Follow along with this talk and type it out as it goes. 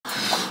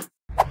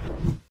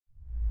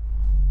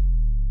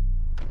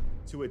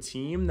to a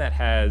team that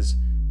has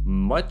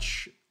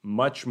much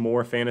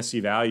more fantasy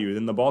value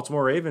than the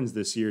Baltimore Ravens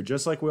this year,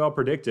 just like we all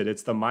predicted.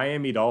 It's the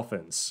Miami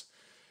Dolphins.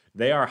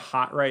 They are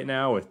hot right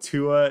now with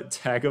Tua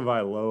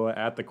Tagovailoa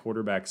at the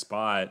quarterback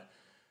spot.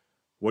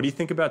 What do you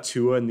think about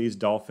Tua and these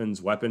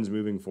Dolphins' weapons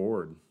moving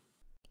forward?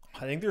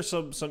 I think there's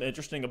some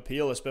interesting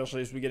appeal,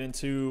 especially as we get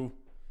into,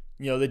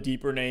 the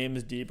deeper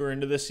names, deeper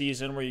into the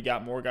season where you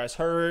got more guys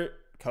hurt,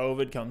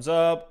 COVID comes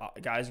up,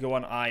 guys go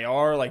on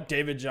IR, like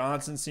David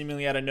Johnson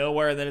seemingly out of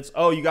nowhere, and then it's,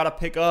 you got to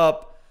pick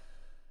up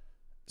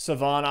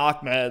Salvon,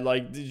 Ahmed,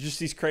 like just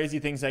these crazy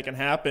things that can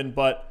happen.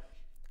 But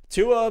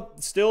Tua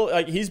still,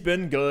 like, he's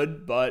been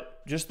good,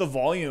 but just the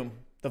volume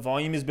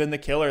has been the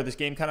killer. This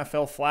game kind of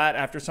fell flat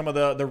after some of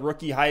the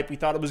rookie hype. We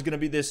thought it was going to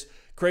be this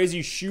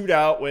crazy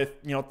shootout with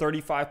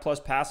 35 plus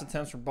pass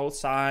attempts from both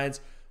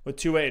sides with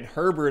Tua and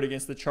Herbert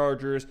against the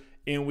Chargers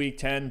in Week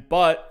 10,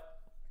 but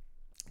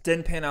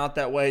didn't pan out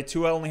that way.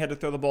 Tua only had to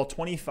throw the ball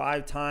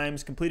 25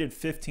 times, completed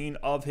 15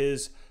 of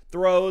his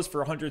throws for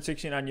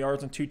 169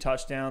 yards and 2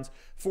 touchdowns,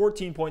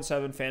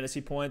 14.7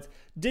 fantasy points.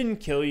 Didn't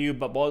kill you,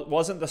 but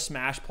wasn't the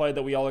smash play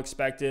that we all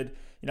expected.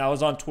 I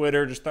was on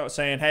Twitter just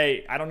saying,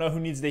 hey, I don't know who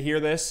needs to hear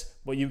this,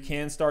 but you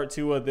can start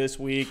Tua this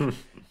week.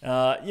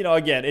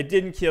 Again, it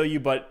didn't kill you,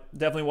 but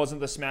definitely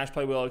wasn't the smash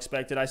play we all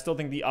expected. I still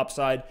think the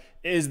upside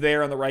is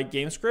there on the right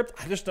game script.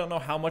 I just don't know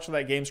how much of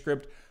that game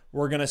script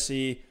we're going to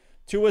see.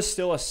 Tua's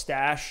still a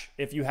stash.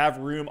 If you have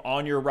room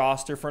on your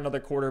roster for another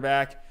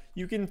quarterback,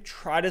 you can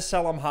try to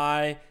sell him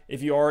high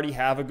if you already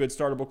have a good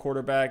startable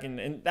quarterback,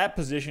 and that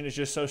position is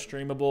just so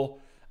streamable.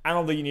 I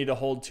don't think you need to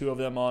hold 2 of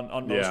them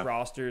on most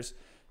rosters.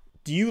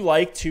 Do you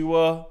like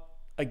Tua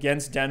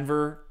against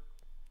Denver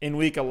in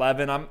Week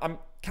 11? I'm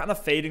kind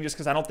of fading just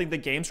because I don't think the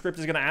game script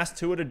is going to ask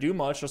Tua to do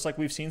much, just like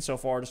we've seen so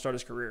far to start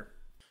his career.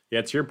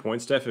 Yeah, to your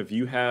point, Steph,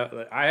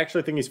 I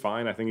actually think he's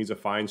fine. I think he's a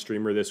fine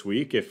streamer this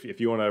week. If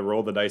you want to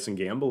roll the dice and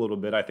gamble a little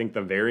bit, I think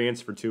the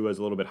variance for Tua is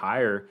a little bit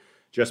higher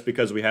just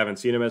because we haven't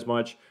seen him as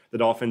much. The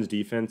Dolphins'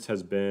 defense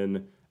has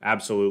been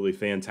absolutely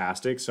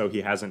fantastic, so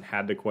he hasn't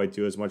had to quite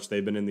do as much.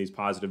 They've been in these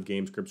positive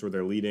game scripts where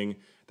they're leading.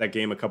 That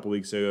game a couple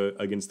weeks ago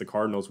against the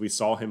Cardinals, we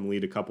saw him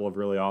lead a couple of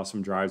really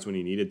awesome drives when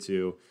he needed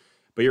to.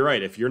 But you're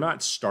right, if you're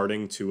not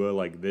starting Tua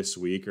like this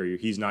week, or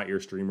he's not your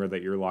streamer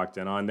that you're locked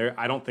in on,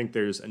 I don't think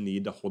there's a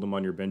need to hold him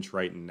on your bench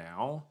right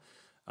now.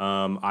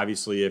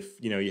 Obviously,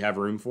 if you have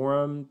room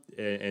for him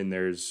and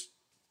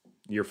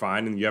you're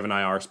fine, and you have an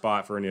IR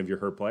spot for any of your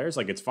hurt players,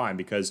 like, it's fine,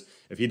 because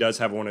if he does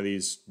have one of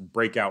these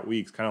breakout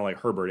weeks, kind of like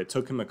Herbert, it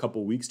took him a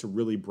couple weeks to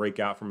really break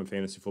out from a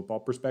fantasy football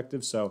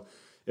perspective. So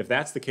if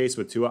that's the case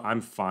with Tua,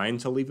 I'm fine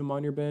to leave him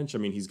on your bench. I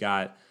mean, he's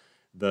got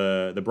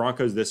the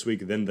Broncos this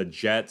week, then the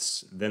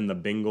Jets, then the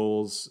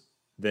Bengals,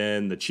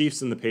 then the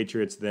Chiefs and the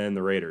Patriots, then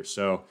the Raiders.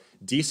 So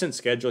decent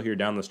schedule here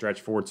down the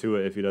stretch for Tua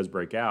if he does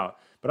break out.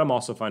 But I'm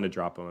also fine to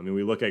drop him. I mean,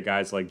 we look at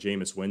guys like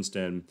Jameis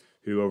Winston,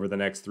 who over the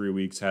next 3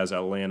 weeks has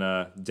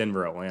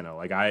Denver, Atlanta.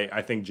 Like,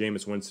 I think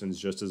Jameis Winston's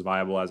just as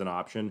viable as an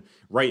option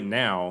right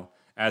now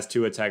as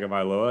Tua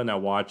Tagovailoa. Now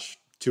watch,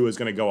 Tua's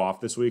going to go off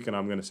this week, and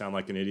I'm going to sound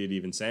like an idiot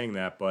even saying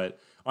that. But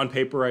on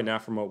paper right now,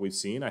 from what we've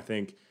seen, I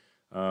think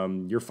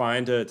you're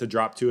fine to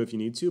drop Tua if you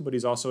need to, but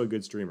he's also a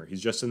good streamer. He's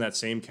just in that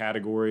same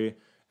category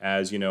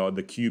as, the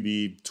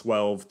QB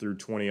 12 through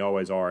 20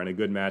 always are. In a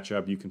good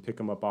matchup, you can pick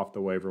him up off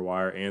the waiver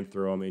wire and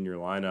throw him in your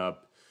lineup.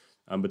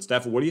 But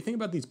Steph, what do you think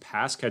about these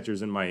pass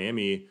catchers in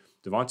Miami?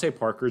 Devante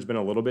Parker's been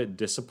a little bit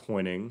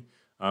disappointing.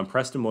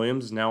 Preston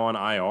Williams is now on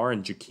IR,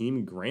 and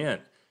Jakeem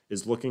Grant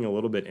is looking a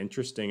little bit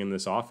interesting in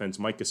this offense.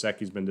 Mike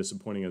Gesicki's been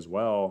disappointing as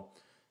well.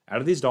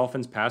 Out of these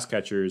Dolphins pass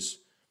catchers,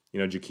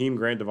 Jakeem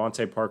Grant,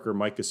 Devante Parker,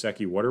 Mike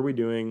Gesicki, what are we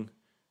doing?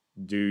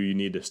 Do you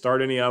need to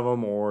start any of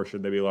them, or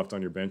should they be left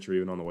on your bench or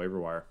even on the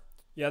waiver wire?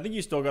 Yeah, I think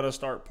you still got to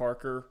start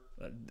Parker.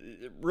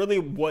 Really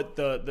what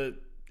the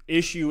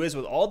issue is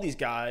with all these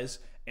guys,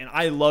 and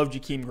I love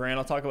Jakeem Grant.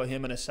 I'll talk about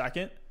him in a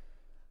second.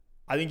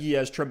 I think he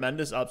has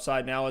tremendous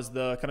upside now as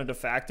the kind of de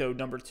facto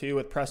number 2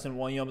 with Preston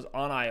Williams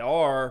on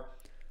IR.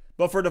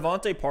 But for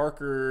Devante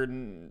Parker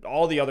and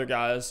all the other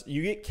guys,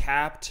 you get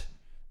capped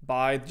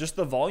by just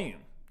the volume.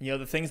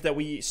 The things that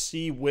we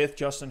see with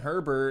Justin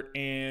Herbert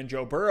and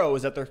Joe Burrow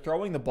is that they're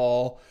throwing the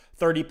ball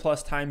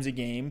 30-plus times a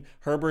game.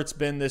 Herbert's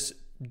been this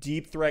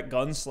deep threat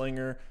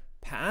gunslinger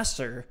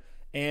passer,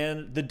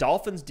 and the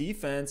Dolphins'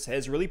 defense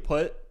has really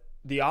put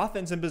the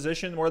offense in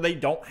position where they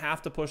don't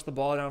have to push the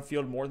ball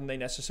downfield more than they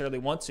necessarily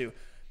want to.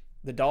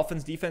 The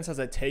Dolphins' defense has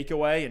a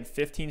takeaway in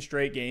 15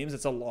 straight games.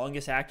 It's the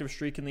longest active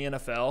streak in the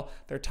NFL.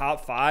 They're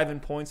top 5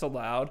 in points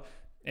allowed.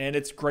 And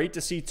it's great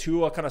to see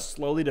Tua kind of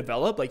slowly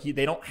develop. Like,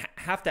 they don't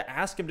have to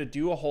ask him to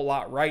do a whole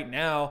lot right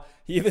now.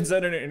 He even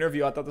said in an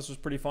interview, I thought this was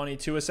pretty funny,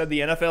 Tua said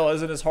the NFL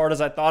isn't as hard as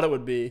I thought it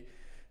would be.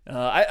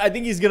 I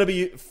think he's going to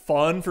be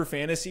fun for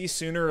fantasy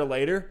sooner or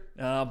later,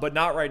 but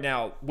not right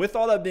now. With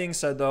all that being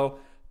said, though,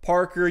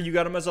 Parker, you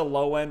got him as a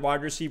low-end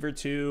wide receiver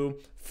too,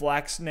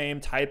 flex name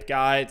type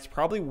guy. It's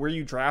probably where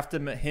you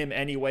drafted him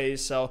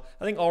anyways, so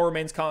I think all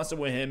remains constant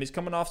with him. He's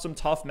coming off some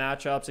tough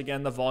matchups.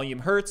 Again, the volume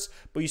hurts,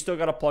 but you still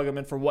got to plug him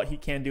in for what he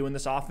can do in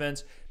this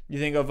offense. You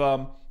think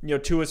of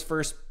Tua's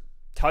first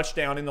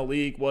touchdown in the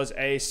league was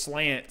a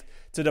slant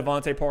to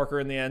Devante Parker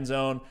in the end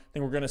zone. I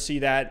think we're going to see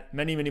that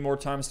many, many more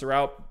times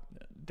throughout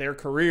their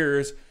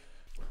careers.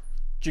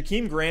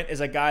 Jakeem Grant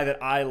is a guy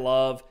that I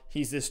love.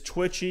 He's this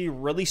twitchy,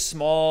 really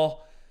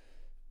small,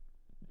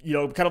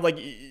 kind of like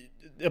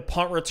a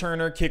punt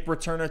returner, kick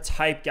returner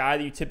type guy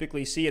that you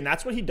typically see. And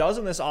that's what he does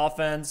in this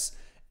offense.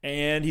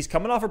 And he's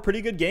coming off a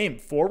pretty good game.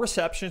 4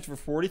 receptions for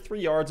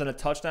 43 yards and a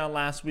touchdown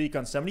last week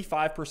on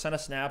 75%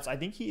 of snaps. I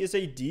think he is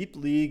a deep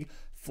league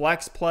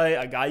flex play,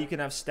 a guy you can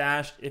have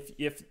stashed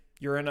if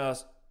you're in a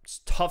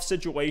tough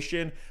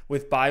situation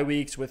with bye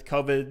weeks, with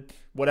COVID,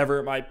 whatever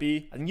it might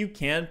be. I think you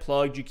can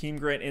plug Jakeem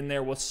Grant in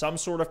there with some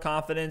sort of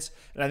confidence.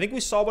 And I think we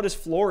saw what his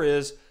floor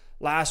is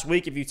last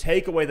week if you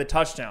take away the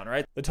touchdown,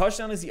 right? The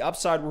touchdown is the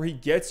upside where he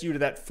gets you to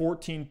that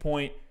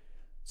 14-point,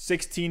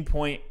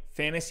 16-point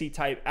fantasy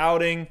type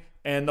outing.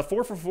 And the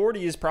 4 for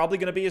 40 is probably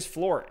going to be his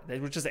floor,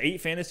 which is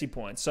 8 fantasy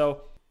points.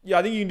 So, yeah,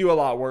 I think you can do a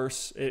lot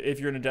worse if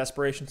you're in a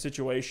desperation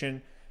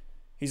situation.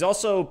 He's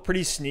also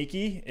pretty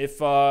sneaky if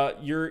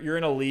you're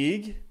in a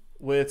league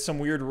with some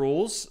weird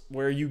rules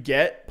where you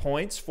get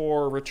points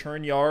for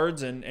return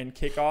yards and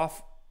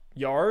kickoff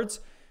yards.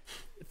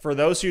 For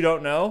those who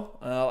don't know,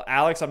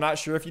 Alex, I'm not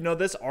sure if you know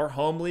this, our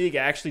home league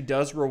actually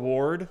does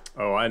reward.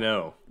 Oh, I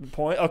know.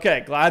 Point.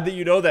 Okay, glad that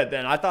you know that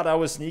then. I thought I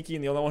was sneaky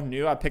and the only one who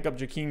knew. I pick up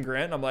Jakeem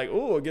Grant and I'm like,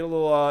 oh, get a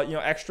little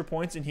extra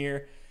points in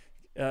here.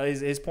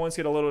 His points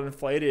get a little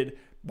inflated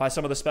by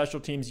some of the special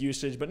teams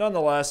usage, but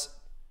nonetheless,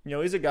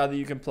 he's a guy that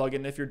you can plug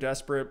in if you're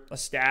desperate, a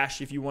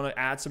stash if you want to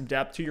add some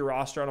depth to your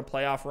roster on a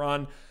playoff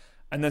run.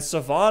 And then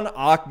Salvon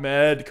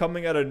Ahmed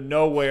coming out of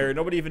nowhere.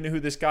 Nobody even knew who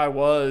this guy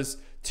was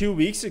 2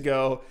 weeks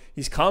ago.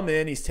 He's come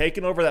in. He's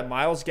taken over that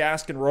Myles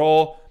Gaskin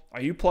role.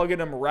 Are you plugging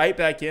him right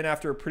back in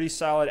after a pretty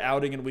solid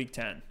outing in Week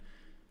 10?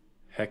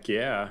 Heck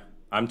yeah.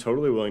 I'm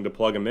totally willing to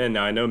plug him in.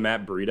 Now, I know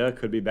Matt Breida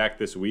could be back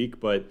this week,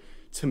 but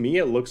to me,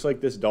 it looks like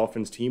this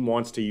Dolphins team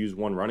wants to use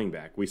one running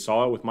back. We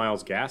saw it with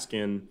Myles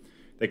Gaskin.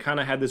 They kind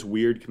of had this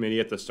weird committee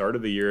at the start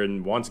of the year,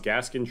 and once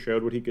Gaskin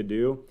showed what he could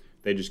do,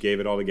 they just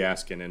gave it all to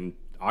Gaskin. And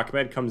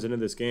Ahmed comes into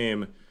this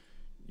game,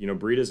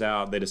 Breida's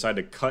out. They decide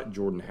to cut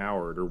Jordan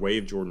Howard or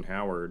waive Jordan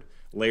Howard.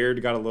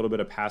 Laird got a little bit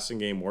of passing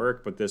game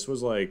work, but this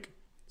was like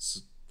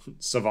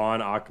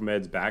Salvon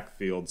Ahmed's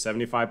backfield.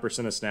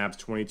 75% of snaps,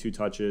 22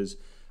 touches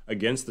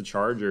against the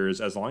Chargers.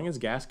 As long as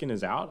Gaskin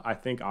is out, I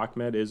think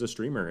Ahmed is a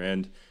streamer.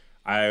 And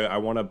I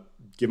want to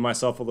give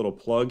myself a little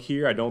plug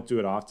here. I don't do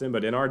it often,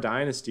 but in our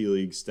Dynasty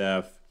League,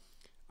 Stef,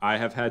 I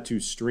have had to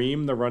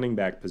stream the running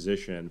back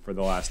position for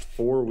the last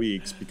 4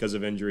 weeks because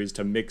of injuries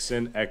to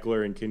Mixon,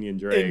 Eckler, and Kenyon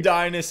Drake. In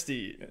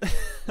Dynasty.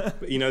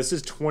 This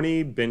is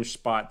 20 bench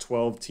spot,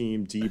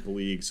 12-team deep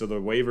league, so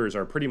the waivers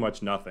are pretty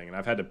much nothing. And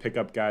I've had to pick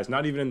up guys,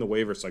 not even in the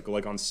waiver cycle,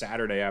 like on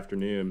Saturday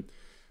afternoon,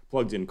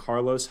 plugged in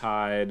Carlos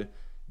Hyde,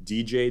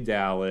 DJ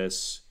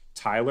Dallas,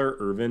 Tyler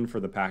Ervin for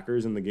the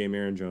Packers in the game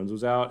Aaron Jones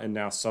was out, and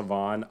now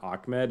Salvon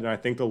Ahmed. And I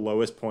think the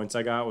lowest points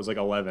I got was like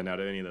 11 out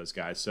of any of those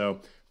guys. So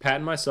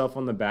patting myself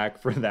on the back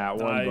for that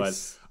one.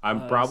 But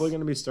I'm probably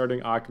going to be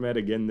starting Ahmed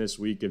again this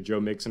week if Joe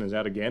Mixon is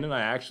out again. And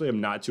I actually am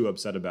not too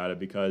upset about it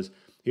because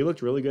he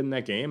looked really good in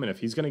that game. And if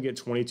he's going to get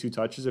 22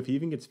 touches, if he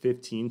even gets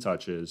 15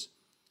 touches,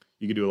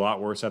 you could do a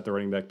lot worse at the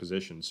running back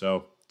position.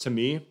 So to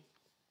me,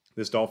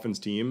 this Dolphins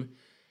team,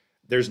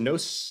 there's no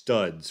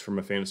studs from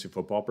a fantasy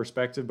football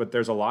perspective, but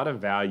there's a lot of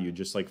value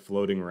just like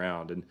floating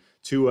around. And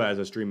Tua as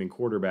a streaming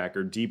quarterback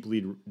or deep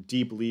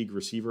league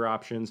receiver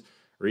options,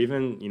 or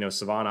even,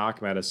 Salvon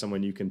Ahmed as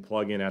someone you can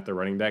plug in at the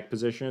running back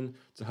position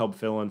to help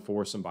fill in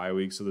for some bye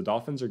weeks. So the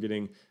Dolphins are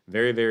getting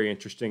very, very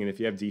interesting. And if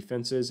you have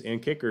defenses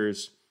and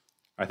kickers,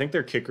 I think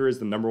their kicker is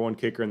the number 1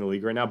 kicker in the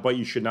league right now, but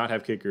you should not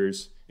have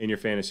kickers in your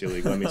fantasy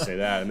league. Let me say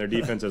that. And their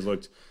defense has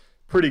looked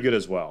pretty good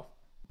as well.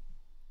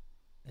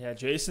 Yeah,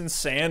 Jason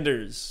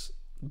Sanders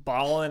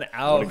balling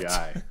out. What a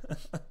guy.